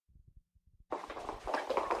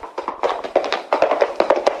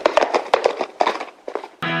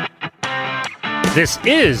This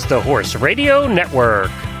is the Horse Radio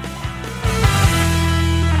Network.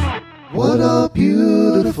 What a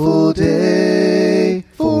beautiful day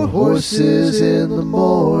for horses in the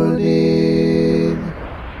morning.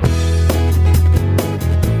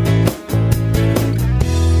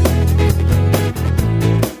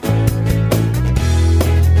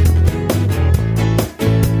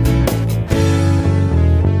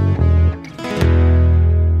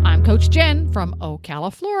 I'm Coach Jen from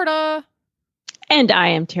Ocala, Florida. And I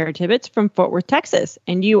am Tara Tibbetts from Fort Worth, Texas.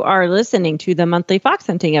 And you are listening to the monthly fox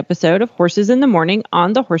hunting episode of Horses in the Morning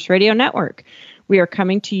on the Horse Radio Network. We are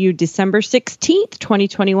coming to you December 16th,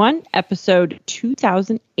 2021, episode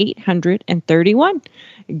 2831.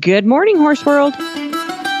 Good morning, Horse World.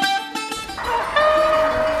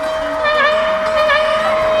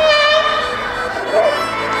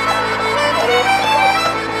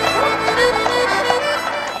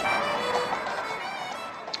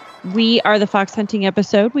 We are the Fox Hunting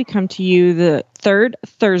episode. We come to you the third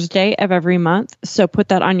Thursday of every month. So put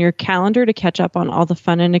that on your calendar to catch up on all the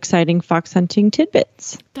fun and exciting fox hunting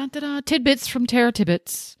tidbits. Dun, dun, dun, tidbits from Tara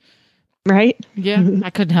Tibbetts. Right? Yeah,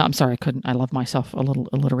 I couldn't help. I'm sorry, I couldn't. I love myself a little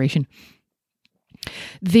alliteration.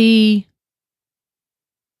 The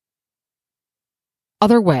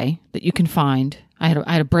other way that you can find, I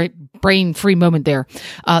had a brain-free moment there.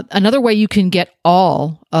 Another way you can get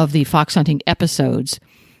all of the fox hunting episodes,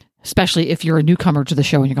 especially if you're a newcomer to the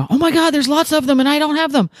show and you go, oh my God, there's lots of them and I don't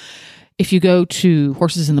have them. If you go to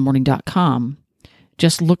horsesinthemorning.com,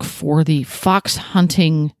 just look for the fox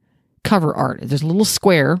hunting cover art. There's a little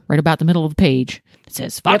square right about the middle of the page that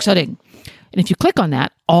says fox hunting. And if you click on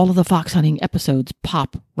that, all of the fox hunting episodes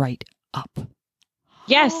pop right up.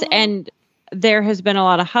 Yes, and there has been a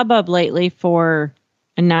lot of hubbub lately for,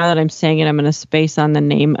 and now that I'm saying it, I'm going to space on the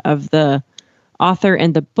name of the author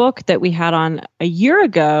and the book that we had on a year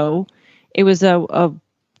ago. It was a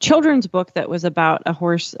children's book that was about a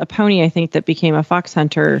pony, I think, that became a fox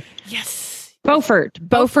hunter. Yes. Beaufort.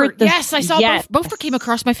 Yes, I saw Beaufort came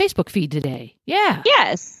across my Facebook feed today. Yeah.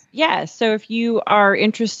 Yes. So if you are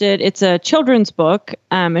interested, it's a children's book.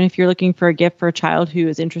 And if you're looking for a gift for a child who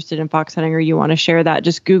is interested in fox hunting or you want to share that,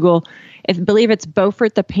 just Google, I believe it's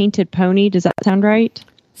Beaufort the Painted Pony. Does that sound right?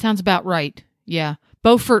 Sounds about right. Yeah.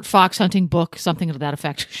 Beaufort fox hunting book, something to that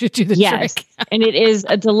effect, should do the trick. And it is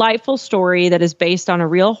a delightful story that is based on a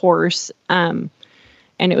real horse. And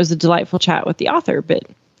it was a delightful chat with the author. But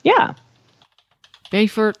yeah.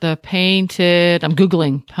 Beaufort the Painted, I'm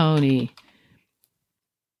Googling pony.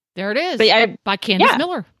 There it is. By Candace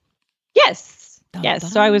Miller. Yes. Dun,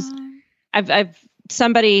 yes. dun. So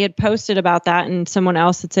somebody had posted about that and someone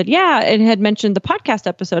else had said, it had mentioned the podcast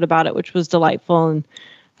episode about it, which was delightful. And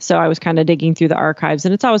so I was kind of digging through the archives,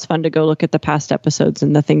 and it's always fun to go look at the past episodes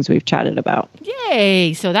and the things we've chatted about.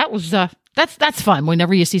 Yay. So that was, that's fun.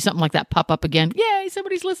 Whenever you see something like that pop up again, yay,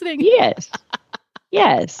 somebody's listening. Yes.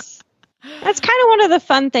 Yes. That's kind of one of the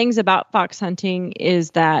fun things about fox hunting is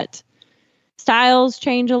that styles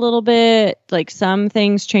change a little bit, like some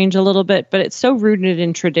things change a little bit, but it's so rooted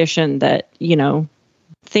in tradition that,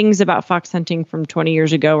 things about fox hunting from 20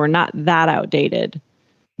 years ago are not that outdated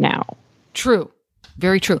now. True.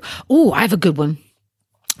 Very true. Oh, I have a good one.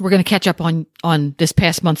 We're going to catch up on this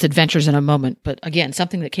past month's adventures in a moment. But again,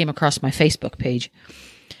 something that came across my Facebook page.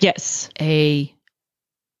 Yes. A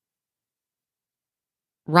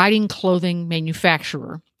riding clothing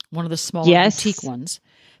manufacturer, one of the smaller boutique ones,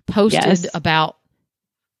 posted about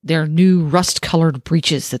their new rust-colored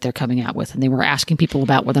breeches that they're coming out with. And they were asking people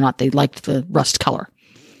about whether or not they liked the rust color.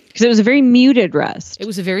 Because it was a very muted rust. It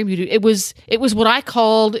was a very muted. It was what I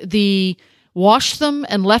called the washed them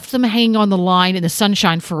and left them hanging on the line in the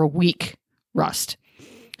sunshine for a week rust.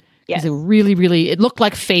 Yes. It really, really, it looked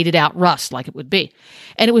like faded out rust, like it would be.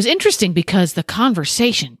 And it was interesting because the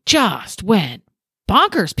conversation just went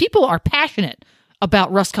bonkers. People are passionate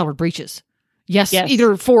about rust-colored breeches. Yes,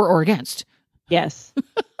 either for or against. Yes.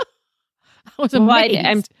 I was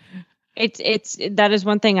amazed. That is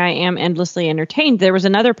one thing I am endlessly entertained. There was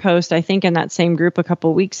another post, I think, in that same group a couple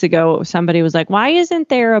of weeks ago. Somebody was like, why isn't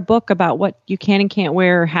there a book about what you can and can't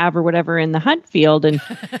wear or have or whatever in the hunt field? And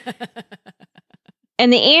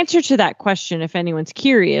and the answer to that question, if anyone's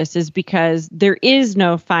curious, is because there is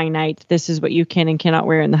no finite, this is what you can and cannot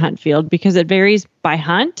wear in the hunt field, because it varies by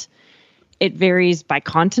hunt. It varies by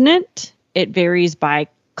continent. It varies by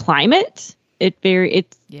climate. It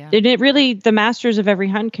really, the masters of every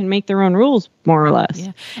hunt can make their own rules, more or less.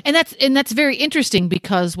 Yeah. And that's very interesting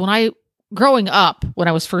because growing up, when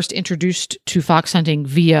I was first introduced to fox hunting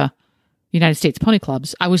via United States Pony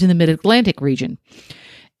Clubs, I was in the Mid-Atlantic region.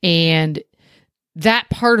 And that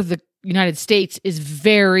part of the United States is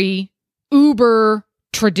very uber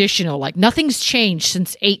traditional. Like nothing's changed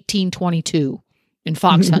since 1822 in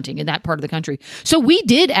fox hunting in that part of the country. So we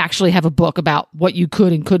did actually have a book about what you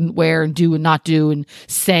could and couldn't wear and do and not do and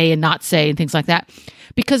say and not say and things like that.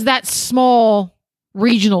 Because that small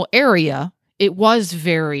regional area, it was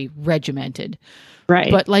very regimented.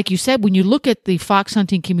 Right. But like you said, when you look at the fox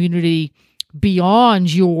hunting community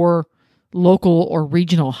beyond your local or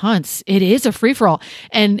regional hunts, it is a free-for-all.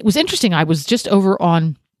 And it was interesting. I was just over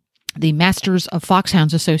on the Masters of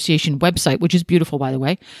Foxhounds Association website, which is beautiful, by the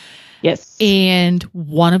way. Yes. And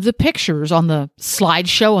one of the pictures on the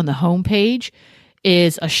slideshow on the homepage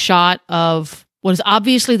is a shot of what is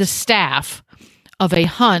obviously the staff of a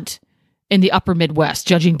hunt in the upper Midwest,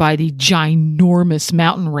 judging by the ginormous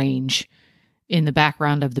mountain range in the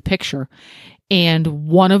background of the picture. And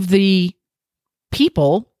one of the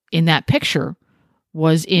people in that picture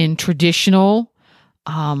was in traditional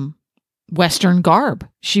Western garb.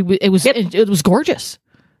 It was gorgeous.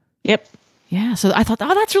 Yep. Yeah, so I thought,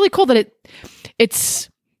 that's really cool that it's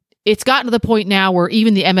gotten to the point now where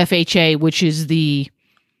even the MFHA, which is the,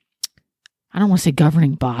 I don't want to say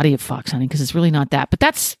governing body of fox hunting because it's really not that, but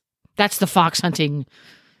that's the fox hunting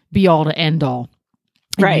be all to end all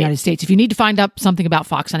in the United States. If you need to find out something about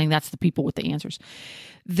fox hunting, that's the people with the answers.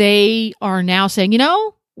 They are now saying,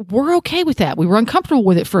 we're okay with that. We were uncomfortable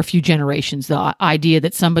with it for a few generations. The idea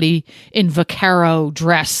that somebody in vaquero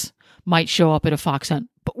dress might show up at a fox hunt.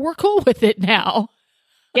 But we're cool with it now.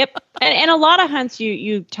 Yep. And a lot of hunts,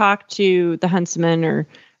 you talk to the huntsman or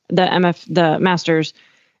the masters,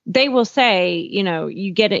 they will say,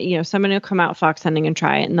 you get it, someone will come out fox hunting and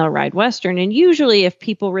try it and they'll ride Western. And usually if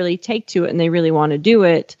people really take to it and they really want to do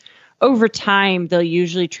it, over time, they'll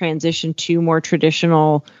usually transition to more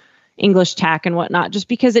traditional English tack and whatnot, just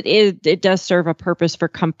because it does serve a purpose for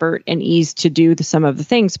comfort and ease to do some of the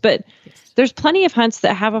things. But there's plenty of hunts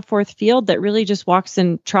that have a fourth field that really just walks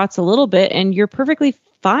and trots a little bit, and you're perfectly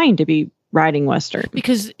fine to be riding Western.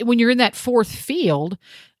 Because when you're in that fourth field,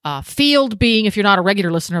 field being, if you're not a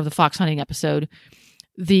regular listener of the fox hunting episode,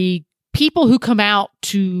 the people who come out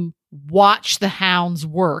to watch the hounds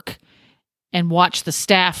work and watch the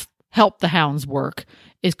staff help the hounds work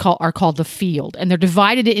are called the field, and they're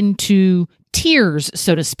divided into tiers,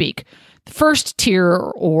 so to speak. The first tier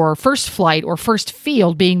or first flight or first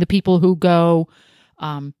field being the people who go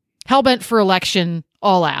hellbent for election,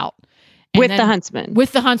 all out. With the huntsman.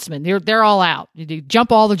 With the huntsman. They're all out. You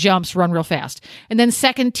jump all the jumps, run real fast. And then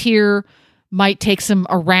second tier might take some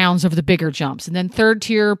rounds of the bigger jumps. And then third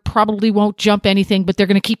tier probably won't jump anything, but they're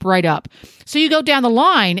going to keep right up. So you go down the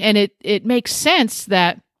line, and it makes sense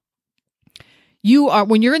that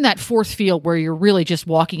when you're in that fourth field where you're really just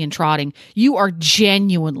walking and trotting, you are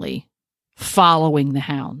genuinely following the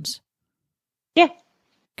hounds. Yeah.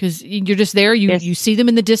 Because you're just there, you see them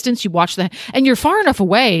in the distance, you watch and you're far enough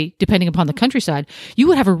away, depending upon the countryside, you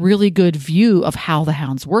would have a really good view of how the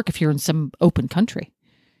hounds work if you're in some open country.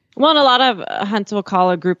 Well, and a lot of hunts will call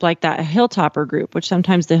a group like that a hilltopper group, which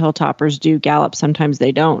sometimes the hilltoppers do gallop, sometimes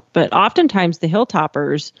they don't. But oftentimes the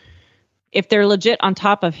hilltoppers, if they're legit on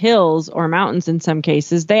top of hills or mountains in some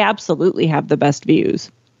cases, they absolutely have the best views.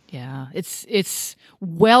 Yeah, it's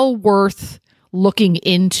well worth looking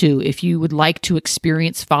into if you would like to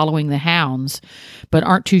experience following the hounds, but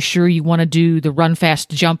aren't too sure you want to do the run fast,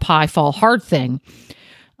 jump high, fall hard thing.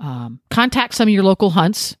 Contact some of your local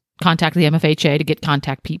hunts. Contact the MFHA to get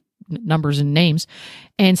contact numbers and names,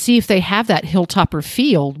 and see if they have that hilltopper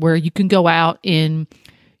field where you can go out in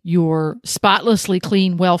your spotlessly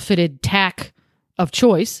clean, well-fitted tack of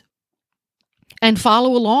choice and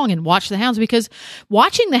follow along and watch the hounds. Because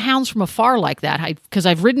watching the hounds from afar like that, because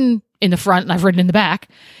I've ridden in the front and I've ridden in the back,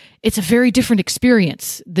 it's a very different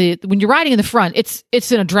experience. When you're riding in the front, it's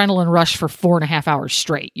an adrenaline rush for 4.5 hours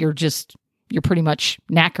straight. You're pretty much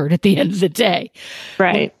knackered at the end of the day.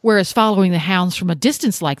 Right. Whereas following the hounds from a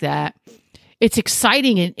distance like that, it's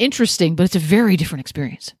exciting and interesting, but it's a very different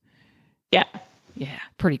experience. Yeah. Yeah,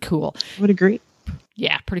 pretty cool. I would agree.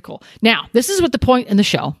 Yeah, pretty cool. Now, this is what the point in the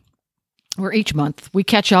show, where each month we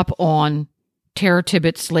catch up on Tara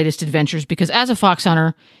Tibbetts' latest adventures, because as a fox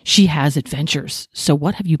hunter, she has adventures. So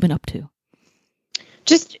what have you been up to?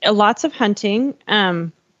 Just lots of hunting.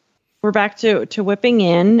 We're back to whipping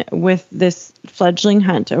in with this fledgling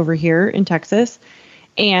hunt over here in Texas.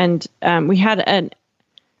 And we had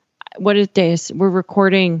what is days? We're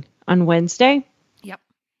recording on Wednesday. Yep.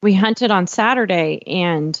 We hunted on Saturday,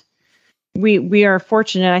 and we are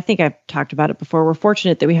fortunate. I think I've talked about it before. We're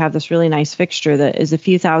fortunate that we have this really nice fixture that is a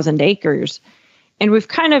few thousand acres. And we've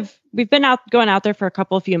been going out there for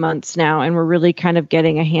a few months now, and we're really kind of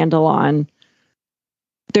getting a handle on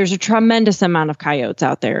there's a tremendous amount of coyotes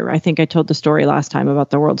out there. I think I told the story last time about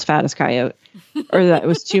the world's fattest coyote, or that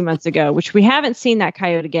was 2 months ago, which we haven't seen that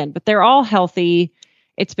coyote again, but they're all healthy.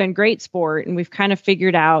 It's been great sport. And we've kind of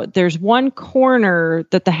figured out there's one corner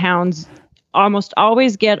that the hounds almost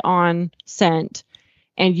always get on scent.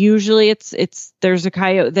 And usually there's a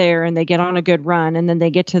coyote there and they get on a good run. And then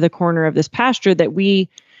they get to the corner of this pasture that we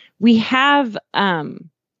have,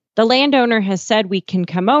 the landowner has said we can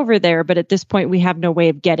come over there, but at this point we have no way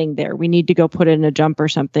of getting there. We need to go put in a jump or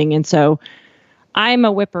something. And so I'm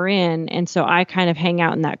a whipper in. And so I kind of hang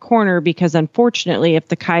out in that corner because unfortunately, if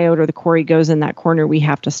the coyote or the quarry goes in that corner, we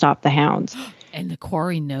have to stop the hounds. And the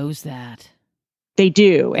quarry knows that. They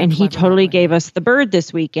do. And he totally gave us the bird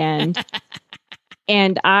this weekend.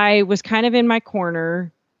 And I was kind of in my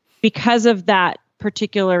corner because of that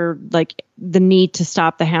particular, like the need to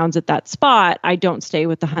stop the hounds at that spot. I don't stay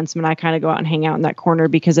with the huntsman. I kind of go out and hang out in that corner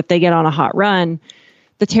because if they get on a hot run,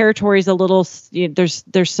 the territory is a little,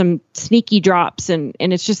 there's some sneaky drops and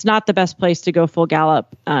it's just not the best place to go full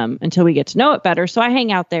gallop until we get to know it better. So I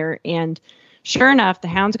hang out there and sure enough, the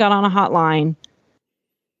hounds got on a hot line.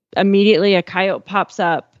 Immediately a coyote pops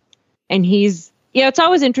up and he's, it's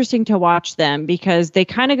always interesting to watch them because they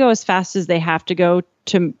kind of go as fast as they have to go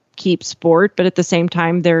to keep sport, but at the same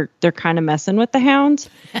time, they're kind of messing with the hounds.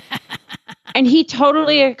 And he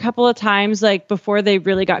totally, a couple of times, like before they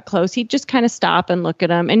really got close, he'd just kind of stop and look at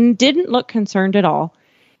them and didn't look concerned at all.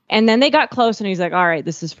 And then they got close and he's like, all right,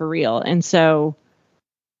 this is for real. And so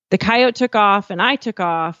the coyote took off and I took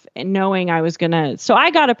off and knowing I was so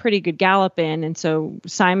I got a pretty good gallop in. And so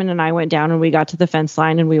Simon and I went down and we got to the fence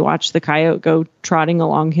line and we watched the coyote go trotting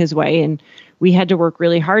along his way. And we had to work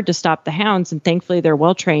really hard to stop the hounds. And thankfully they're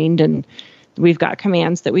well trained and we've got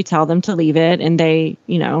commands that we tell them to leave it. And they,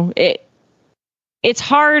 it's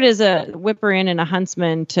hard as a whipper in and a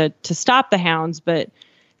huntsman to stop the hounds, but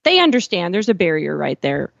they understand there's a barrier right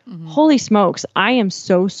there. Mm-hmm. Holy smokes. I am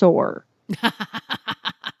so sore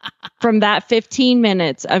from that 15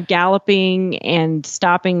 minutes of galloping and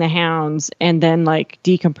stopping the hounds and then like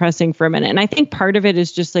decompressing for a minute. And I think part of it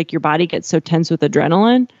is just like your body gets so tense with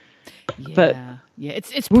adrenaline. Yeah. But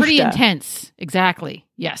it's pretty intense. Exactly.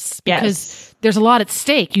 Yes. Because there's a lot at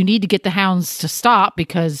stake. You need to get the hounds to stop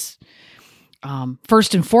because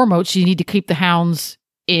first and foremost, you need to keep the hounds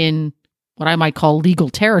in what I might call legal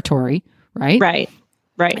territory, right? Right.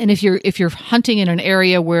 And if you're hunting in an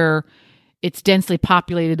area where it's densely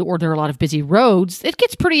populated or there are a lot of busy roads, it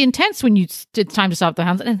gets pretty intense when it's time to stop the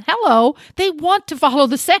hounds. And they want to follow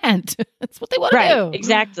the scent. That's what they want to do.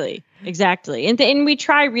 Exactly. And we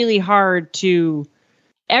try really hard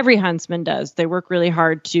every huntsman does. They work really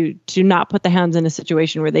hard to not put the hounds in a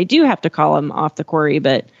situation where they do have to call them off the quarry.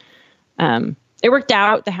 But it worked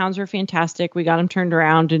out. The hounds were fantastic. We got them turned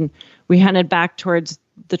around and we hunted back towards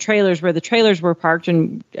the trailers where the trailers were parked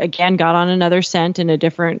and again got on another scent in a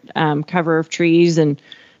different cover of trees and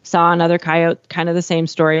saw another coyote, kind of the same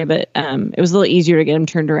story, but it was a little easier to get them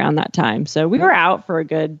turned around that time. So we were out for a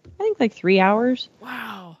good, I think like 3 hours.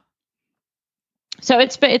 Wow. So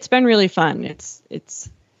it's been really fun. It's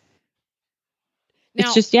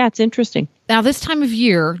interesting. Now this time of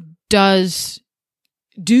year,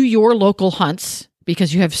 do your local hunts,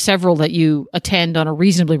 because you have several that you attend on a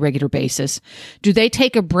reasonably regular basis, do they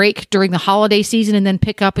take a break during the holiday season and then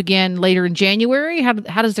pick up again later in January?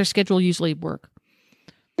 How does their schedule usually work?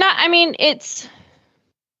 No, I mean, it's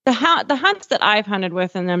the hunts that I've hunted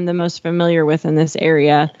with and I'm the most familiar with in this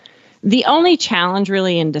area. The only challenge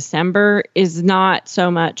really in December is not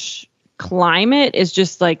so much climate, is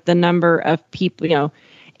just like the number of people,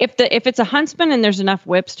 if it's a huntsman and there's enough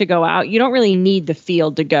whips to go out, you don't really need the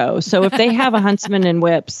field to go. So if they have a huntsman and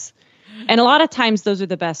whips, and a lot of times those are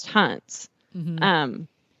the best hunts. Mm-hmm.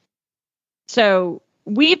 So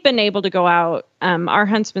we've been able to go out. Our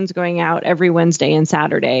huntsman's going out every Wednesday and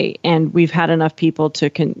Saturday, and we've had enough people to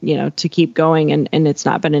keep going, and it's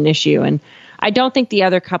not been an issue. And I don't think the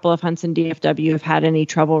other couple of hunts in DFW have had any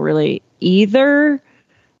trouble really either.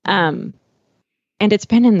 And it's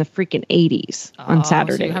been in the freaking 80s on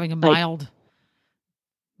Saturday. So you're having a mild.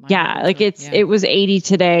 It was 80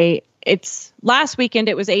 today. It's last weekend.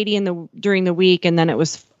 It was 80 during the week, and then it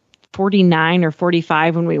was 49 or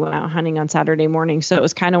 45 when we went out hunting on Saturday morning. So it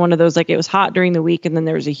was kind of one of those, like it was hot during the week, and then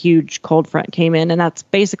there was a huge cold front came in, and that's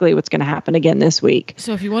basically what's going to happen again this week.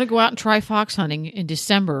 So if you want to go out and try fox hunting in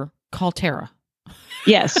December, call Tara.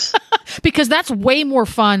 Yes, because that's way more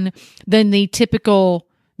fun than the typical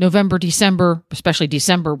November, December, especially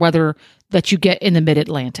December weather that you get in the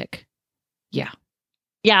mid-Atlantic. Yeah.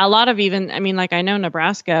 Yeah, a lot of like I know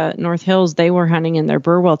Nebraska, North Hills, they were hunting in their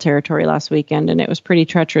Burwell territory last weekend, and it was pretty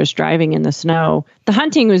treacherous driving in the snow. The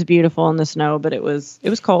hunting was beautiful in the snow, but it was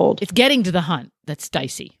cold. It's getting to the hunt that's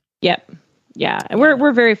dicey. Yep. Yeah. And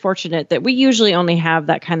we're very fortunate that we usually only have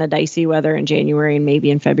that kind of dicey weather in January and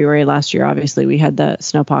maybe in February. Last year, obviously, we had the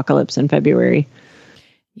snowpocalypse in February.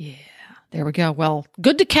 Yeah, there we go. Well,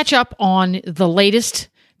 good to catch up on the latest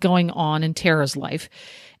going on in Tara's life.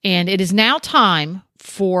 And it is now time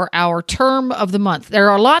for our term of the month. There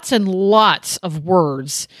are lots and lots of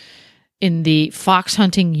words in the fox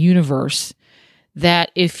hunting universe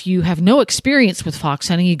that if you have no experience with fox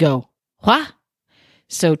hunting, you go, what?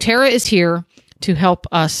 So Tara is here to help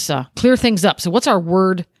us clear things up. So what's our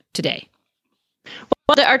word today?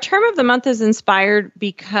 Well, our term of the month is inspired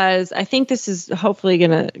because I think this is hopefully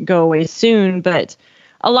going to go away soon, but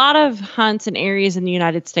a lot of hunts and areas in the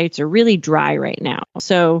United States are really dry right now.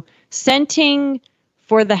 So scenting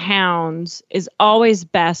for the hounds is always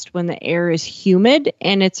best when the air is humid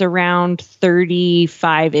and it's around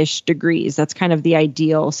 35-ish degrees. That's kind of the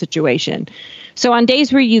ideal situation. So on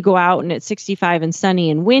days where you go out and it's 65 and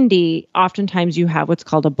sunny and windy, oftentimes you have what's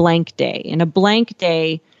called a blank day. And a blank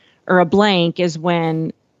day or a blank is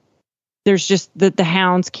when there's just the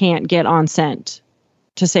hounds can't get on scent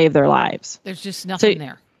to save their lives. There's just nothing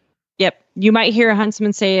there. Yep. You might hear a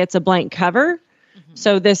huntsman say it's a blank cover.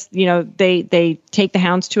 So this, they take the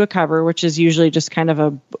hounds to a cover, which is usually just kind of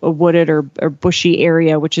a wooded or bushy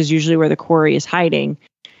area, which is usually where the quarry is hiding.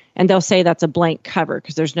 And they'll say that's a blank cover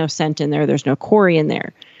because there's no scent in there. There's no quarry in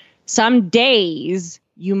there. Some days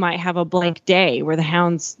you might have a blank day where the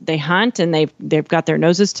hounds, they hunt and they've got their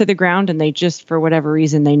noses to the ground and they just, for whatever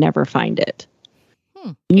reason, they never find it.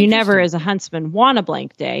 You never, as a huntsman, want a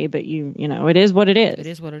blank day, but it is what it is. It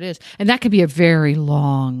is what it is. And that could be a very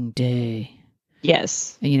long day.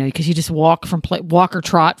 Yes. Because you just walk or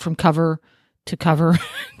trot from cover to cover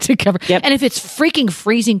to cover. Yep. And if it's freaking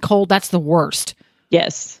freezing cold, that's the worst.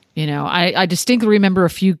 Yes. I distinctly remember a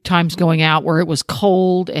few times going out where it was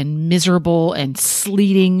cold and miserable and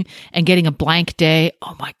sleeting and getting a blank day.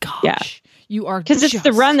 Oh my gosh. Yeah. You are because it's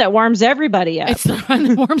the run that warms everybody up. It's the run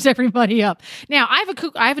that warms everybody up. Now, I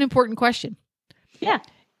have an important question. Yeah.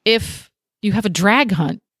 If you have a drag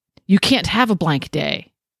hunt, you can't have a blank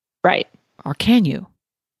day. Right. Or can you?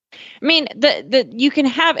 I mean, you can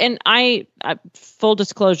have, and full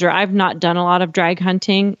disclosure, I've not done a lot of drag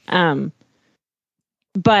hunting.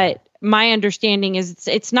 But my understanding is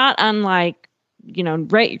it's not unlike,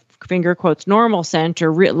 right, finger quotes, normal scent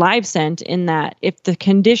or live scent in that if the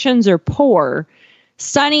conditions are poor,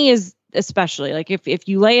 sunny is especially, like if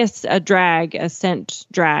you lay a scent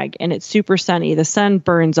drag and it's super sunny, the sun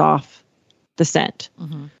burns off the scent.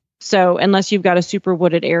 Mm-hmm. So unless you've got a super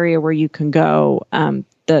wooded area where you can go,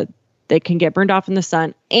 they can get burned off in the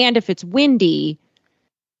sun. And if it's windy,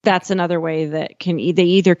 that's another way that they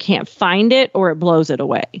either can't find it or it blows it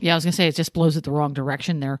away. Yeah, I was going to say it just blows it the wrong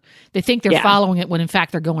direction there. They think they're following it when in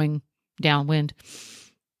fact they're going downwind.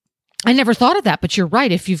 I never thought of that, but you're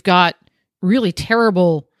right. If you've got really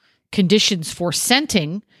terrible conditions for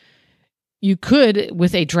scenting, you could,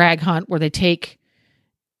 with a drag hunt where they take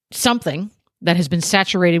something that has been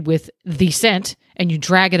saturated with the scent and you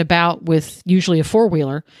drag it about with usually a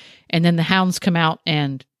four-wheeler, and then the hounds come out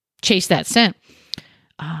and chase that scent.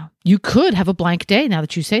 You could have a blank day now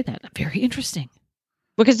that you say that. Very interesting.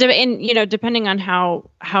 Because depending on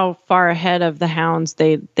how far ahead of the hounds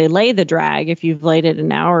they lay the drag, if you've laid it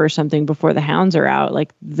an hour or something before the hounds are out,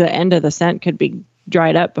 like the end of the scent could be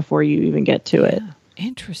dried up before you even get to it.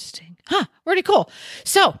 Interesting. Pretty cool.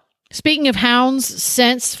 So, speaking of hounds,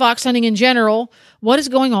 scents, fox hunting in general, what is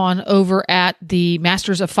going on over at the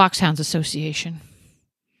Masters of Foxhounds Association?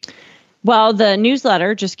 Well, the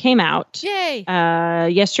newsletter just came out. Yay!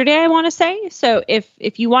 Yesterday, I want to say. So if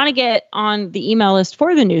you want to get on the email list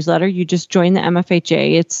for the newsletter, you just join the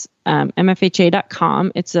MFHA. It's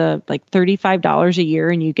MFHA.com. It's like $35 a year,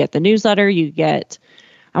 and you get the newsletter. You get,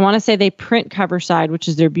 I want to say they print Coverside, which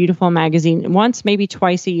is their beautiful magazine. Once, maybe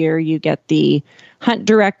twice a year, you get the hunt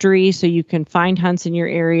directory, so you can find hunts in your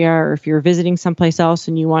area, or if you're visiting someplace else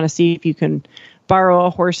and you want to see if you can borrow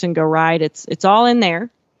a horse and go ride, it's all in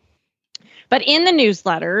there. But in the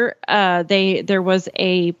newsletter,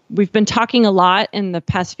 we've been talking a lot in the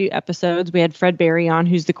past few episodes. We had Fred Berry on,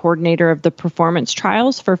 who's the coordinator of the performance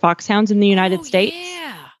trials for foxhounds in the United States.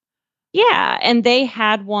 Yeah. And they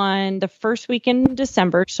had one the first week in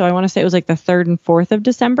December. So I want to say it was like the 3rd and 4th of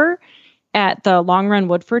December at the Long Run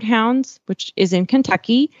Woodford Hounds, which is in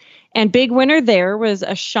Kentucky. And big winner there was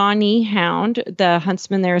a Shawnee hound. The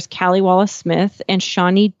huntsman there is Callie Wallace Smith, and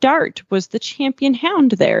Shawnee Dart was the champion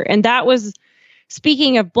hound there. And that was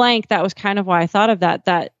speaking of blank, that was kind of why I thought of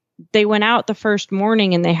that they went out the first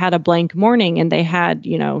morning and they had a blank morning, and they had,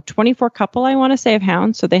 24 couple, I want to say, of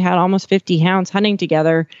hounds. So they had almost 50 hounds hunting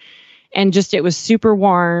together, and just, it was super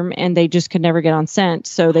warm and they just could never get on scent.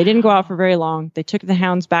 So they didn't go out for very long. They took the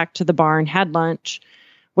hounds back to the barn, had lunch,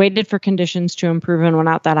 waited for conditions to improve, and went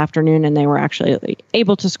out that afternoon, and they were actually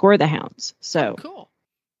able to score the hounds. So cool.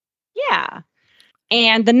 Yeah.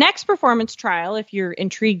 And the next performance trial, if you're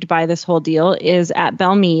intrigued by this whole deal, is at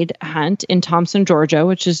Belmead Hunt in Thompson, Georgia,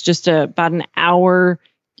 which is just about an hour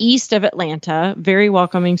east of Atlanta. Very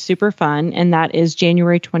welcoming, super fun. And that is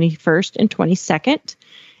January 21st and 22nd.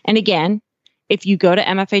 And again, if you go to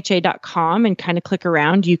MFHA.com and kind of click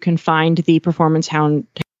around, you can find the performance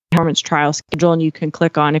trial schedule, and you can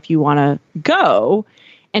click on if you want to go.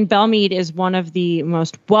 And Belmead is one of the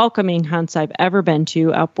most welcoming hunts I've ever been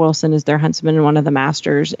to. Alp Wilson is their huntsman and one of the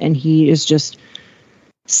masters, and he is just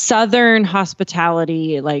Southern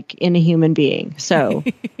hospitality, like in a human being. So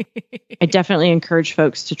I definitely encourage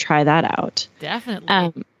folks to try that out.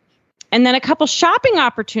 Definitely. And then a couple shopping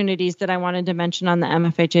opportunities that I wanted to mention on the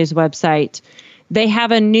MFHA's website. They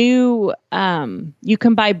have a new, you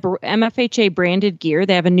can buy MFHA branded gear.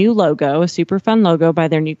 They have a new logo, a super fun logo by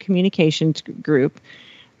their new communications group.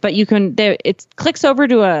 But you can, it clicks over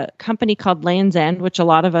to a company called Land's End, which a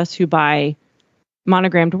lot of us who buy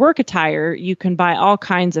monogrammed work attire, you can buy all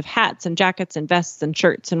kinds of hats and jackets and vests and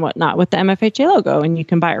shirts and whatnot with the MFHA logo. And you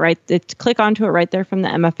can buy it click onto it right there from the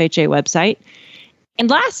MFHA website. And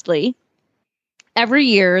lastly, every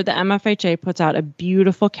year the MFHA puts out a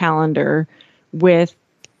beautiful calendar with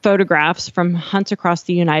photographs from hunts across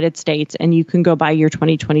the United States. And you can go buy your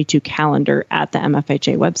 2022 calendar at the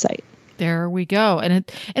MFHA website. There we go. And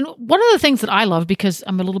one of the things that I love, because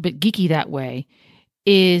I'm a little bit geeky that way,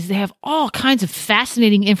 is they have all kinds of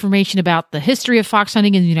fascinating information about the history of fox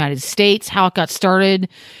hunting in the United States, how it got started,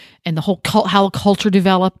 and the whole how culture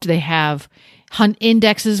developed. They have hunt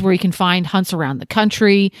indexes where you can find hunts around the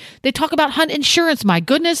country. They talk about hunt insurance. My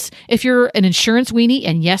goodness, if you're an insurance weenie,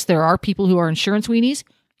 and yes, there are people who are insurance weenies,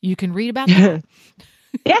 you can read about that.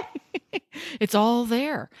 Yeah. It's all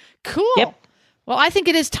there. Cool. Yep. Well, I think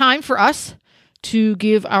it is time for us to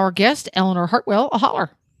give our guest, Eleanor Hartwell, a holler.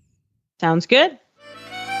 Sounds good.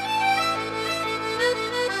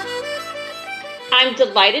 I'm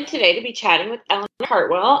delighted today to be chatting with Eleanor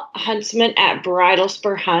Hartwell, huntsman at Bridle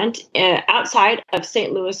Spur Hunt outside of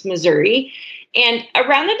St. Louis, Missouri. And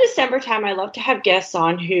around the December time, I love to have guests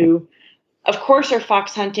on who, of course, are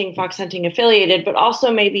fox hunting affiliated, but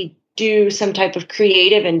also maybe do some type of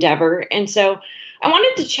creative endeavor. And so I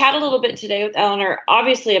wanted to chat a little bit today with Eleanor,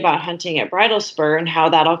 obviously about hunting at Bridle Spur and how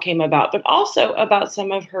that all came about, but also about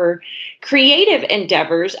some of her creative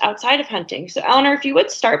endeavors outside of hunting. So Eleanor, if you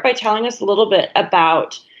would start by telling us a little bit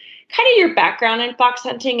about kind of your background in fox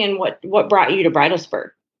hunting and what brought you to Bridle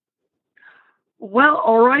Spur. Well,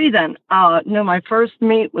 alrighty then. My first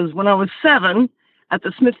meet was when I was 7 at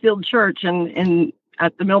the Smithfield Church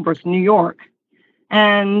at the Millbrook, New York.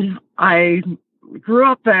 And I grew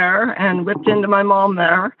up there and whipped into my mom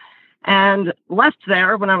there and left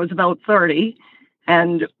there when I was about 30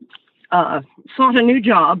 and sought a new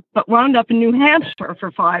job, but wound up in New Hampshire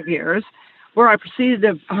for 5 years, where I proceeded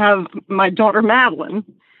to have my daughter Madeline.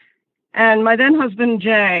 And my then husband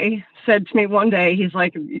Jay said to me one day, he's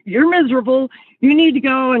like, "You're miserable. You need to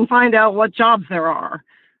go and find out what jobs there are."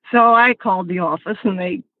 So I called the office and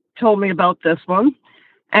they told me about this one,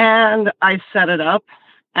 and I set it up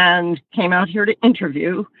and came out here to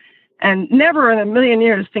interview, and never in a million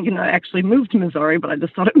years thinking I actually moved to Missouri, but I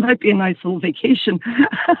just thought it might be a nice little vacation.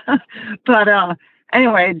 But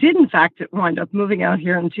anyway, I did in fact wind up moving out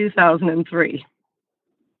here in 2003.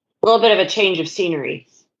 A little bit of a change of scenery.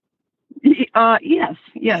 Yes,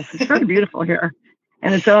 it's very beautiful here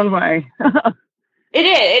in its own way.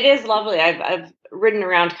 It is lovely. I've ridden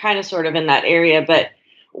around kind of sort of in that area, but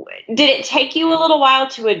did it take you a little while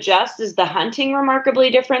to adjust? Is the hunting remarkably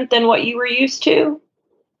different than what you were used to?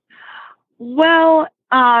 Well,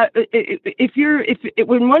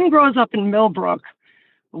 when one grows up in Millbrook,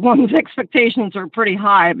 one's expectations are pretty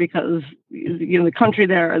high because the country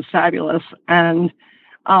there is fabulous, and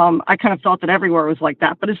I kind of thought that everywhere was like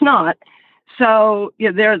that, but it's not. So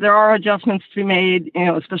there are adjustments to be made.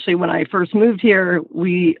 Especially when I first moved here,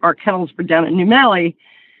 our kennels were down in New Mally.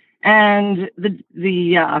 And the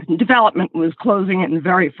development was closing in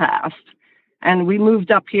very fast. And we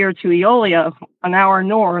moved up here to Eolia, an hour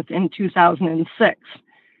north, in 2006.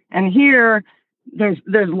 And here, there's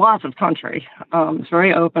lots of country. It's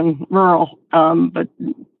very open, rural, but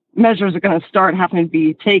measures are going to start having to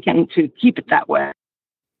be taken to keep it that way.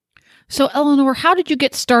 So, Eleanor, how did you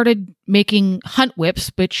get started making hunt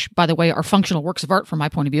whips, which, by the way, are functional works of art from my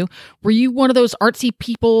point of view? Were you one of those artsy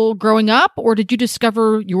people growing up, or did you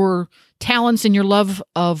discover your talents and your love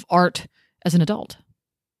of art as an adult?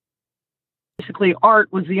 Basically,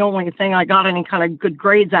 art was the only thing I got any kind of good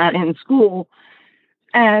grades at in school.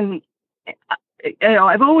 And,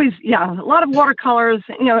 I've always, a lot of watercolors,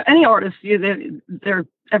 any artist,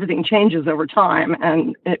 everything changes over time.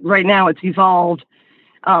 And right now it's evolved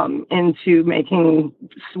into making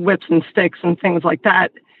whips and sticks and things like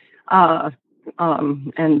that,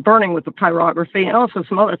 and burning with the pyrography, and also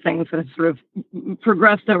some other things that have sort of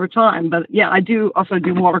progressed over time. But I do also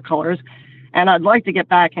do watercolors, and I'd like to get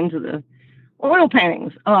back into the oil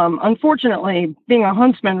paintings. Unfortunately, being a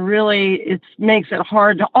huntsman really makes it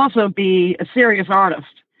hard to also be a serious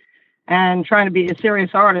artist. And trying to be a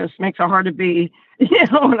serious artist makes it hard to be,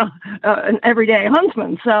 an everyday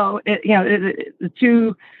huntsman. So, the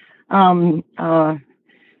two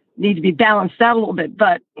need to be balanced out a little bit.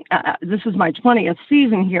 But this is my 20th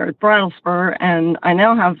season here at Bridle Spur, and I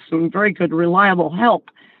now have some very good, reliable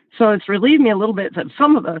help. So it's relieved me a little bit of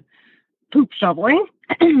some of the poop shoveling.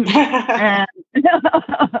 and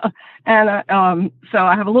so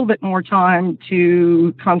I have a little bit more time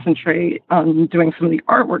to concentrate on doing some of the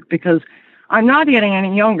artwork, because I'm not getting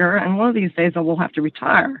any younger, and one of these days I will have to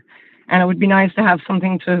retire. And it would be nice to have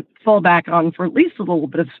something to fall back on for at least a little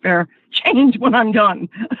bit of spare change when I'm done.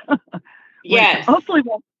 Yes. Hopefully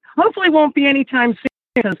won't be anytime soon,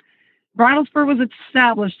 because Bridle Spur was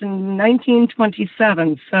established in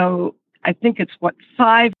 1927. So I think it's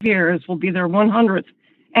 5 years will be their 100th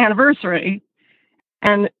anniversary.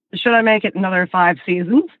 And should I make it another 5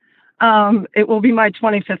 seasons, it will be my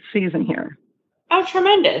 25th season here. Oh,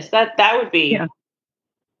 tremendous. That would be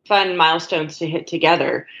fun milestones to hit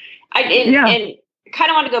together. And kind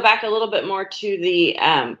of want to go back a little bit more to the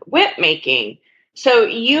whip making. So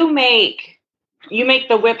you make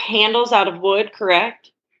the whip handles out of wood,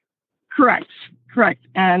 correct? Correct.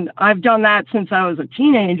 And I've done that since I was a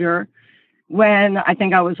teenager, when I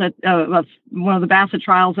think I was at one of the Bassett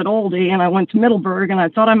trials at Oldie, and I went to Middleburg, and I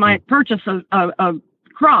thought I might purchase a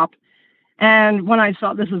crop. And when I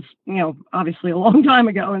saw, this is, obviously a long time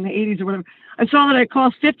ago in the 80s or whatever, I saw that it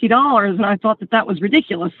cost $50, and I thought that was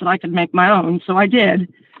ridiculous, that I could make my own. So I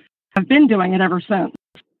did. I've been doing it ever since.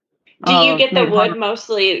 Do you get the wood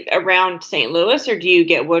mostly around St. Louis, or do you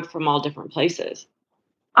get wood from all different places?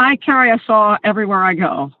 I carry a saw everywhere I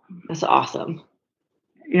go. That's awesome.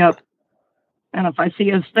 Yep. And if I see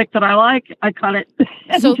a stick that I like, I cut it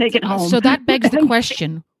and take it home. So that begs the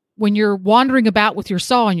question, when you're wandering about with your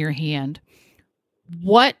saw in your hand,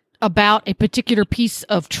 what about a particular piece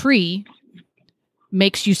of tree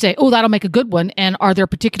makes you say, oh, that'll make a good one? And are there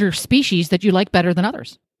particular species that you like better than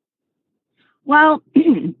others? Well,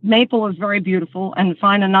 maple is very beautiful, and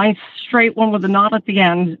find a nice straight one with a knot at the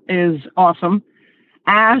end is awesome.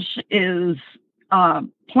 Ash is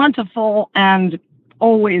plentiful and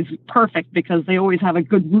always perfect, because they always have a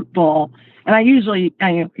good root ball. And I usually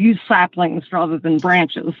use saplings rather than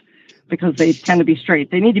branches, because they tend to be straight.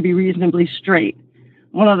 They need to be reasonably straight.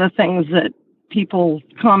 One of the things that people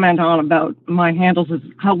comment on about my handles is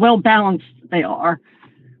how well balanced they are.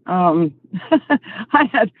 I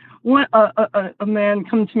had a man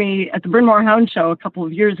come to me at the Bryn Mawr Hound Show a couple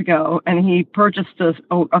of years ago, and he purchased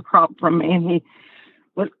a crop from me, and he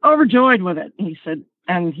was overjoyed with it. He said,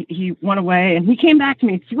 and he went away, and he came back to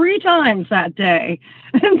me 3 times that day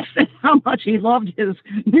and said how much he loved his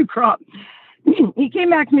new crop. He came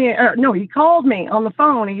back to me, he called me on the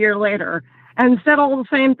phone a year later and said all the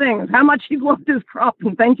same things, how much he loved his crop,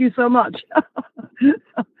 and thank you so much.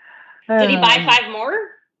 Did he buy 5 more?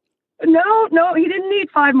 No, he didn't need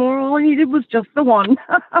 5 more. All he needed was just the one.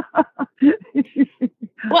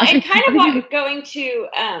 Well, and kind of going to,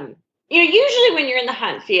 usually when you're in the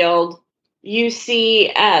hunt field, you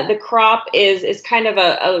see the crop is kind of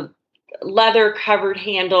a leather covered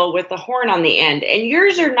handle with a horn on the end, and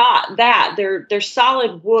yours are not that. They're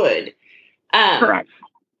solid wood. Correct.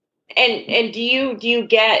 And do you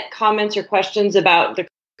get comments or questions about the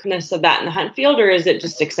correctness of that in the hunt field, or is it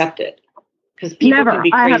just accepted? Because people never. can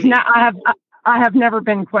be crazy. I have never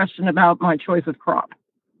been questioned about my choice of crop.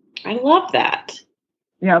 I love that.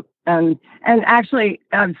 Yep. And actually,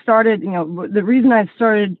 I've started, the reason I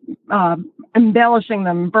started embellishing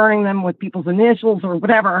them, burning them with people's initials or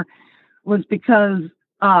whatever, was because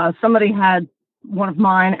somebody had one of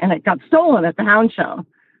mine and it got stolen at the hound show.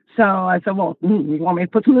 So I said, well, you want me to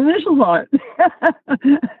put some initials on it?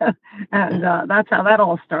 And that's how that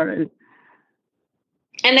all started.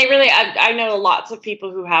 And they really, I know lots of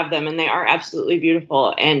people who have them, and they are absolutely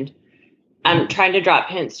beautiful. And I'm trying to drop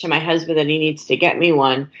hints to my husband that he needs to get me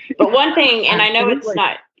one. But one thing, and I know it's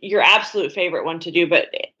not your absolute favorite one to do, but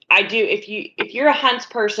I do, if you're a hunts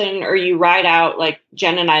person or you ride out, like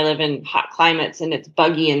Jen and I live in hot climates and it's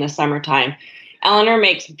buggy in the summertime, Eleanor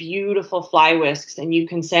makes beautiful fly whisks, and you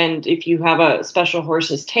can send, if you have a special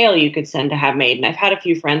horse's tail, you could send to have made. And I've had a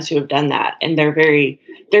few friends who have done that, and they're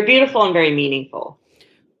beautiful and very meaningful.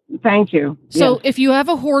 Thank you. So if you have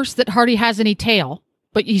a horse that hardly has any tail,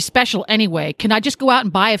 but he's special anyway, can I just go out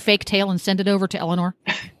and buy a fake tail and send it over to Eleanor?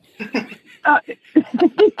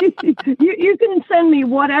 You can send me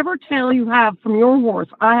whatever tail you have from your horse.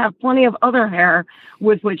 I have plenty of other hair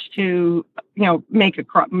with which to, make a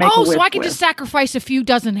crop. So I can just sacrifice a few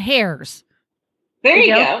dozen hairs. There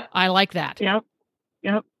you go. I like that. Yep,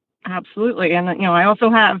 absolutely. And I also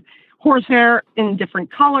have horsehair in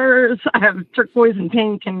different colors. I have turquoise and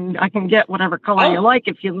pink, and I can get whatever color you like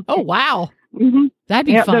if you. Oh wow, that'd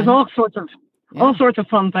be fun. There's all sorts of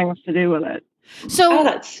fun things to do with it.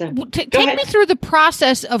 So take me through the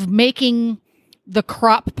process of making the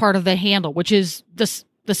crop part of the handle, which is the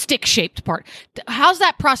stick-shaped part. How's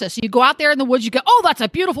that process? You go out there in the woods, you go, oh, that's a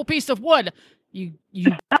beautiful piece of wood. You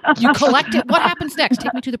collect it. What happens next?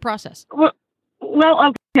 Take me through the process. Well,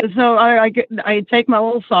 okay. So I take my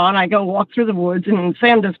little saw and I go walk through the woods, and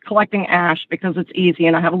say I'm just collecting ash because it's easy,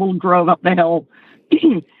 and I have a little grove up the hill.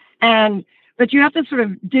 But you have to sort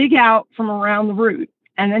of dig out from around the root,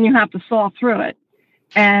 and then you have to saw through it,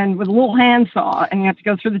 and with a little hand saw, and you have to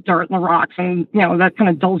go through the dirt and the rocks, and that kind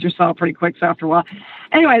of dulls your saw pretty quick. So after a while,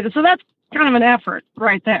 anyway, so that's kind of an effort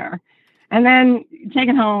right there. And then take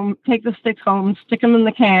it home, take the sticks home, stick them in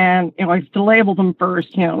the can. I have to label them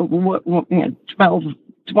first, 12,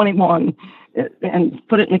 21, and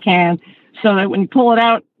put it in the can so that when you pull it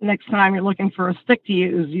out next time you're looking for a stick to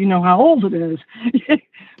use, you know how old it is.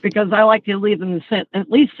 Because I like to leave them to sit at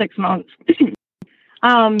least 6 months.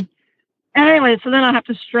 And anyway, so then I have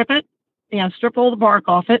to strip it, strip all the bark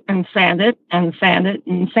off it and sand it and sand it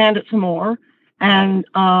and sand it some more. And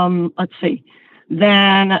let's see,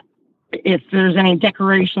 then if there's any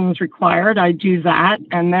decorations required, I do that.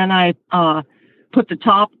 And then I put the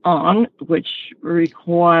top on, which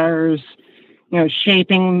requires,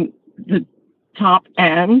 shaping the top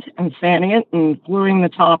end and sanding it and gluing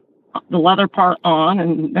the leather part on,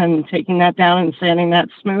 and then taking that down and sanding that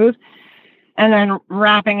smooth. And then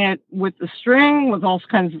wrapping it with the string with all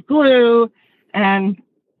kinds of glue, and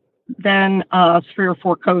then 3 or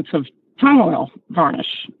 4 coats of tongue oil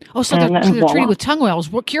varnish. Oh, so they're treated with tongue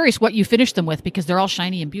oils. We're curious what you finish them with, because they're all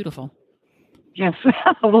shiny and beautiful. Yes.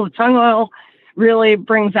 Well, the tongue oil really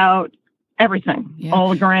brings out everything, all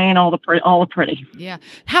the grain, all the pretty. Yeah.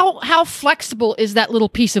 How flexible is that little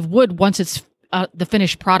piece of wood once it's the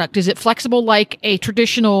finished product? Is it flexible like a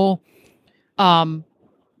traditional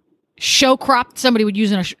show crop somebody would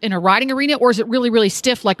use in a riding arena, or is it really, really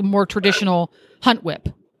stiff like a more traditional hunt whip?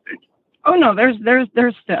 Oh no, there's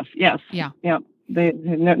stiff. Yes. Yeah. Yeah.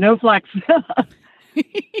 No flex.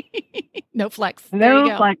 No flex.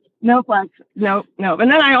 No flex. No flex. No.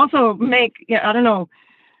 And then I also make, I don't know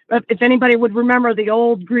if anybody would remember the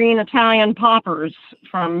old green Italian poppers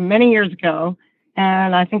from many years ago.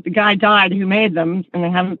 And I think the guy died who made them, and they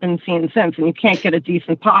haven't been seen since, and you can't get a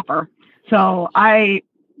decent popper. So I,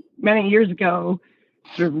 many years ago,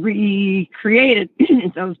 sort of recreated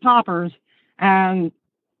those poppers, and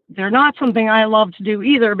they're not something I love to do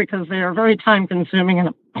either because they are very time consuming and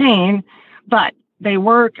a pain, but they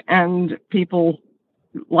work and people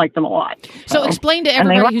like them a lot. So explain to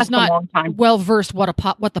everybody who's not well versed what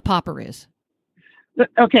the popper is.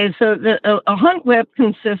 Okay, so a hunt whip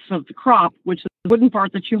consists of the crop, which is the wooden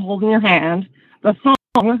part that you hold in your hand, the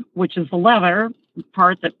thong, which is the leather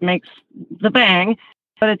part that makes the bang.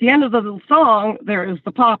 But at the end of the thong, there is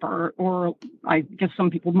the popper, or I guess some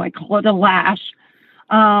people might call it a lash.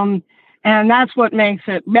 And that's what makes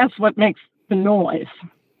the noise.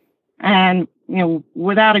 And,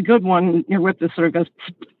 without a good one, your whip just sort of goes.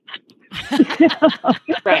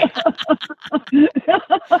 Right. And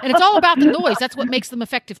it's all about the noise. That's what makes them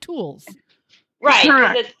effective tools.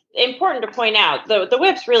 Right. It's important to point out, the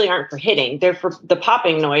whips really aren't for hitting. They're for the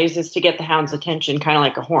popping noise is to get the hound's attention, kind of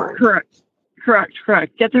like a horn. Correct.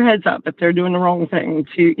 Get their heads up if they're doing the wrong thing.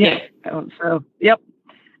 So, yep.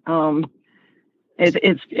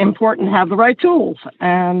 It's important to have the right tools.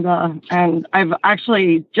 And I've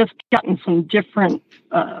actually just gotten some different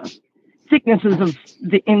thicknesses of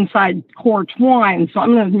the inside core twine. So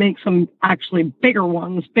I'm going to make some actually bigger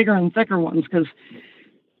and thicker ones, because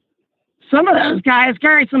some of those guys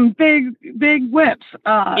carry some big whips.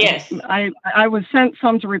 Yes. I was sent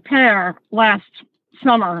some to repair last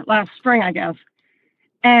spring, I guess.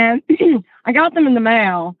 And I got them in the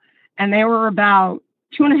mail, and they were about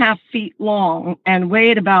 2.5 feet long and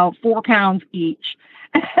weighed about 4 pounds each.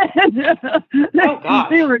 Oh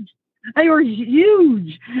gosh. They were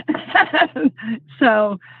huge.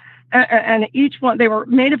 So, and each one, they were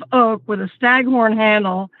made of oak with a staghorn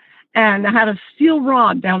handle and had a steel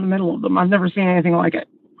rod down the middle of them. I've never seen anything like it.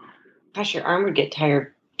 Gosh, your arm would get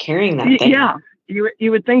tired carrying that thing. Yeah,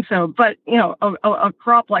 you would think so. But, a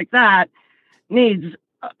crop like that needs,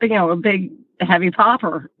 a big heavy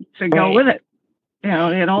popper to go with it.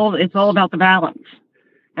 It's all about the balance.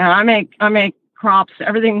 And I make crops,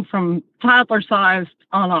 everything from toddler sized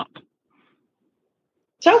on up.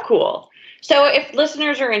 So cool. So if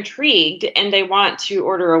listeners are intrigued and they want to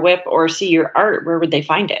order a whip or see your art, where would they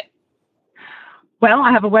find it? Well,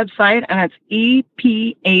 I have a website, and it's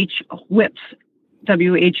EPH Whips,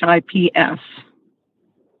 WHIPS.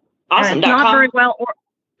 Awesome. It's not very well.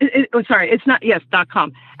 It's not. Yes,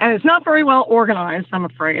 .com, and it's not very well organized. I'm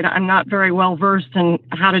afraid I'm not very well versed in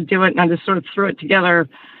how to do it, and I just sort of threw it together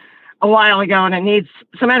a while ago, and it needs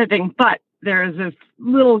some editing. But there is a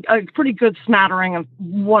pretty good smattering of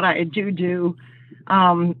what I do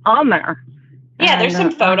on there. Yeah, there's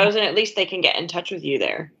some photos, and at least they can get in touch with you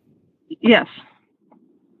there. Yes.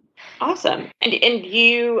 Awesome. And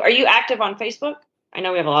are you active on Facebook? I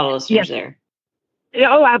know we have a lot of listeners there.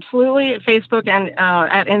 Yeah, oh, absolutely. At Facebook and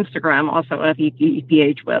at Instagram, also at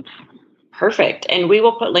EPH Whips. Perfect. And we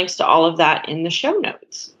will put links to all of that in the show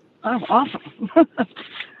notes. Oh, awesome.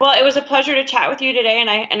 Well, it was a pleasure to chat with you today,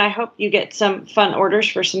 and I hope you get some fun orders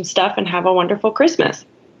for some stuff and have a wonderful Christmas.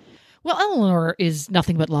 Well, Eleanor is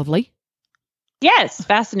nothing but lovely. Yes,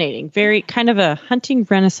 fascinating. Very kind of a hunting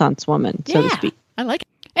Renaissance woman, so to speak. I like it.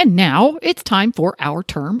 And now it's time for our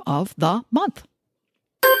term of the month.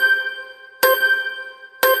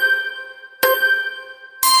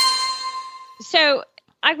 So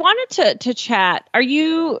I wanted to chat.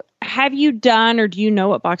 Have you done, or do you know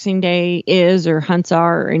what Boxing Day is, or hunts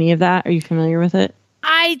are, or any of that? Are you familiar with it?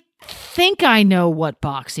 I think I know what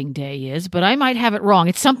Boxing Day is, but I might have it wrong.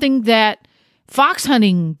 It's something that fox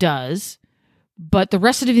hunting does, but the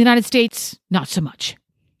rest of the United States, not so much.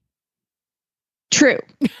 True.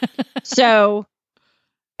 So,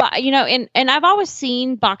 but and I've always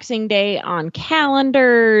seen Boxing Day on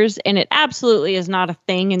calendars, and it absolutely is not a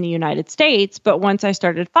thing in the United States. But once I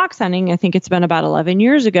started fox hunting, I think it's been about 11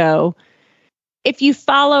 years ago. If you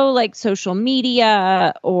follow like social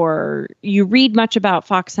media or you read much about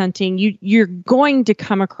fox hunting, you're going to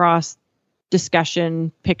come across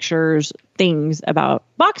discussion, pictures, things about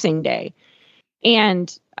Boxing Day.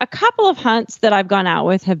 And a couple of hunts that I've gone out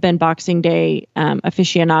with have been Boxing Day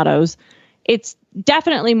aficionados. It's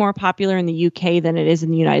definitely more popular in the UK than it is in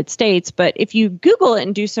the United States. But if you Google it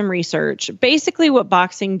and do some research, basically what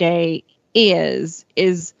Boxing Day is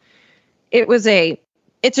it's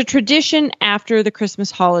a tradition after the Christmas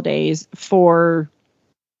holidays for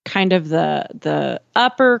kind of the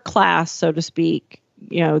upper class, so to speak,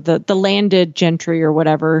 the landed gentry or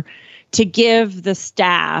whatever, to give the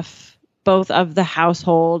staff, both of the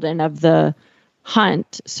household and of the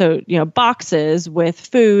hunt, so boxes with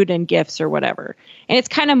food and gifts or whatever. And it's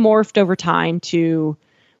kind of morphed over time to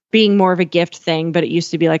being more of a gift thing, but it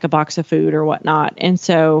used to be like a box of food or whatnot. And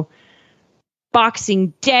so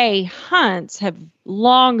Boxing Day hunts have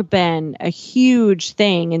long been a huge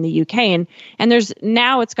thing in the UK, and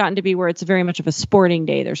now it's gotten to be where it's very much of a sporting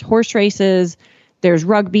day. There's horse races, there's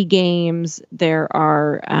rugby games, there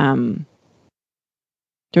are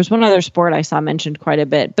there's one other sport I saw mentioned quite a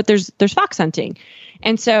bit, but there's fox hunting.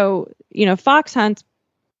 And so, fox hunts,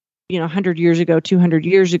 100 years ago, 200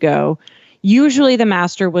 years ago, usually the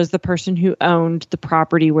master was the person who owned the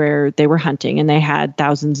property where they were hunting, and they had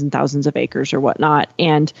thousands and thousands of acres or whatnot.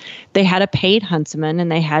 And they had a paid huntsman, and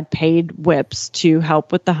they had paid whips to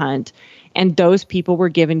help with the hunt. And those people were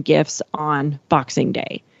given gifts on Boxing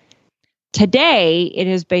Day. Today, it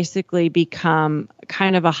has basically become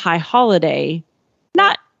kind of a high holiday,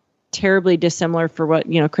 not terribly dissimilar for what,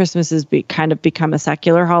 Christmas has kind of become a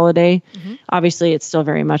secular holiday. Mm-hmm. Obviously, it's still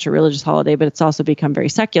very much a religious holiday, but it's also become very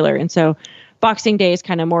secular. And so Boxing Day is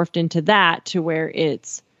kind of morphed into that, to where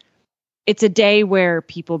it's a day where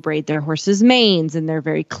people braid their horses' manes, and they're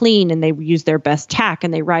very clean, and they use their best tack,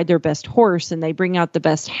 and they ride their best horse, and they bring out the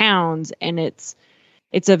best hounds. And it's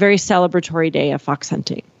a very celebratory day of fox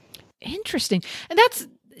hunting. Interesting. And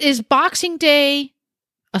is Boxing Day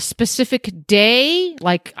a specific day?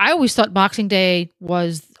 Like, I always thought Boxing Day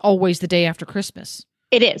was always the day after Christmas.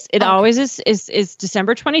 It is. It always is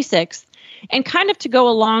December 26th. And kind of to go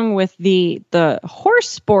along with the horse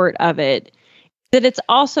sport of it, that it's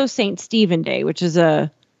also St. Stephen Day, which is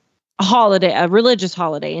a a religious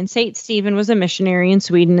holiday. And Saint Stephen was a missionary in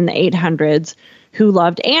Sweden in the 800s who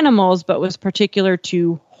loved animals, but was particular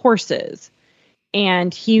to horses.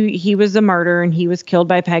 And he was a martyr, and he was killed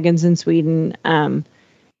by pagans in Sweden. And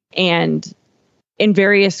in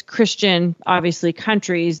various Christian, obviously,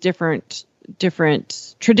 countries, different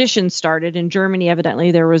traditions started. In Germany,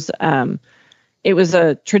 evidently, there was it was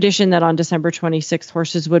a tradition that on December 26th,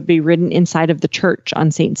 horses would be ridden inside of the church on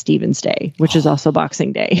St. Stephen's Day, which is also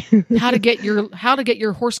Boxing Day. How to get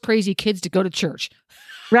your horse crazy kids to go to church.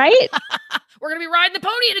 Right? We're going to be riding the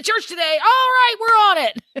pony into church today. All right, we're on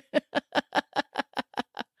it.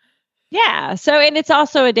 Yeah. So, and it's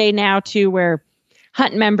also a day now too, where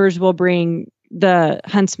hunt members will bring the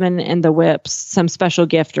huntsman and the whips some special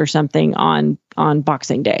gift or something on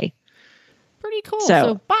Boxing Day. Pretty cool.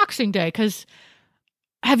 So Boxing Day, because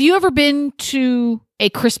have you ever been to a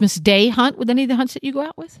Christmas Day hunt with any of the hunts that you go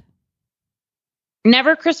out with?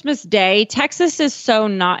 Never Christmas Day. Texas is so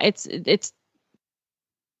not. It's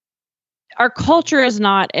our culture is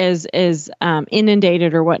not as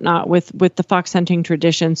inundated or whatnot with the fox hunting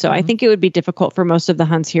tradition. So I think it would be difficult for most of the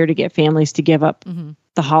hunts here to get families to give up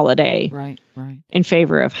the holiday, right, in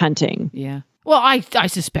favor of hunting. Yeah. Well, I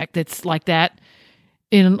suspect it's like that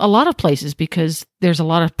in a lot of places because there's a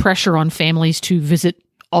lot of pressure on families to visit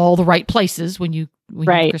all the right places when you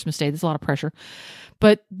have Christmas Day. There's a lot of pressure.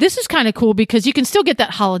 But this is kind of cool because you can still get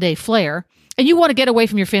that holiday flair, and you want to get away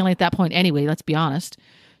from your family at that point anyway, let's be honest,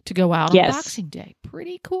 to go out on Boxing Day.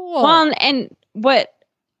 Pretty cool. Well, and what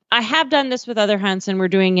I have done this with other hunts, and we're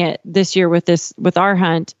doing it this year with our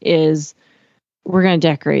hunt, is we're going to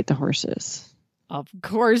decorate the horses. Of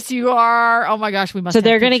course you are. Oh my gosh, we must. So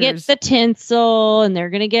they're going to get the tinsel, and they're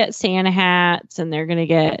going to get Santa hats, and they're going to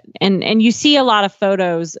get and you see a lot of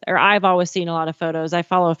photos, or I've always seen a lot of photos. I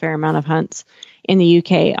follow a fair amount of hunts in the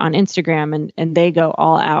UK on Instagram, and they go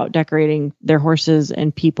all out decorating their horses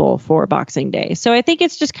and people for Boxing Day. So I think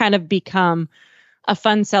it's just kind of become a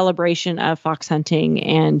fun celebration of fox hunting,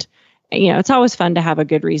 and it's always fun to have a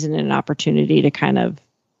good reason and an opportunity to kind of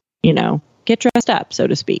get dressed up, so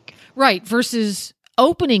to speak. Right. Versus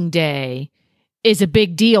opening day is a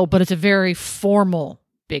big deal, but it's a very formal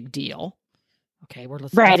big deal. Okay.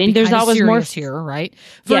 Let's and there's always more here, right?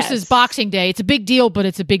 Versus Boxing Day, it's a big deal, but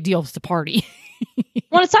it's a big deal. It's the party.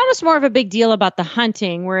 Well, it's almost more of a big deal about the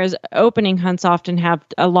hunting, whereas opening hunts often have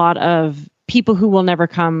a lot of people who will never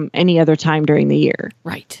come any other time during the year.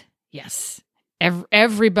 Right. Yes.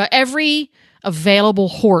 Every available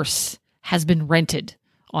horse has been rented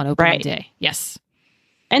on opening day. Yes.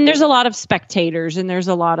 And there's a lot of spectators, and there's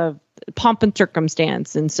a lot of pomp and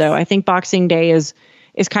circumstance. And so I think Boxing Day is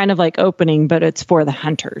kind of like opening, but it's for the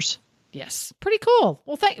hunters. Yes. Pretty cool.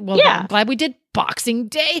 Well, I'm glad we did Boxing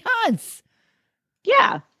Day hunts.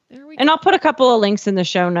 Yeah. There we go. And I'll put a couple of links in the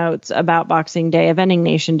show notes about Boxing Day. Eventing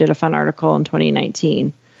Nation did a fun article in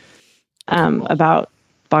 2019 about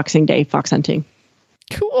Boxing Day fox hunting.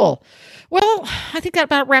 Cool. Well, I think that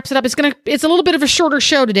about wraps it up. It's a little bit of a shorter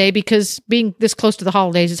show today because being this close to the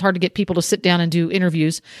holidays, it's hard to get people to sit down and do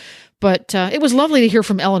interviews. But it was lovely to hear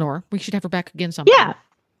from Eleanor. We should have her back again sometime. Yeah.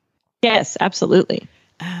 Yes, absolutely.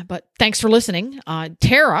 But thanks for listening.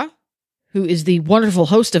 Tara, who is the wonderful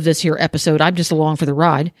host of this here episode, I'm just along for the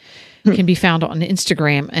ride, can be found on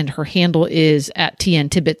Instagram, and her handle is at TN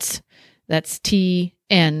Tibbetts. That's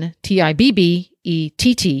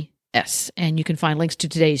TNTIBBETTS. And you can find links to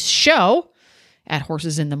today's show at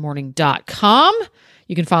horsesinthemorning.com.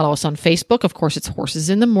 You can follow us on Facebook. Of course, it's Horses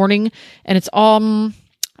in the Morning. And it's I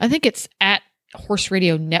think it's at Horse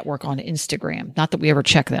Radio Network on Instagram. Not that we ever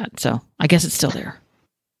check that. So I guess it's still there.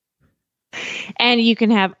 And you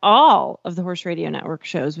can have all of the Horse Radio Network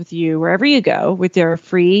shows with you wherever you go with their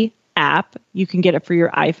free app. You can get it for your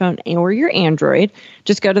iPhone or your Android.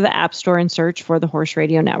 Just go to the App Store and search for the Horse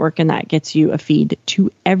Radio Network, and that gets you a feed to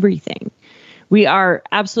everything. We are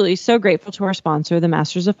absolutely so grateful to our sponsor, the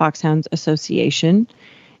Masters of Foxhounds Association.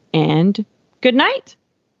 And good night.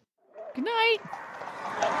 Good night.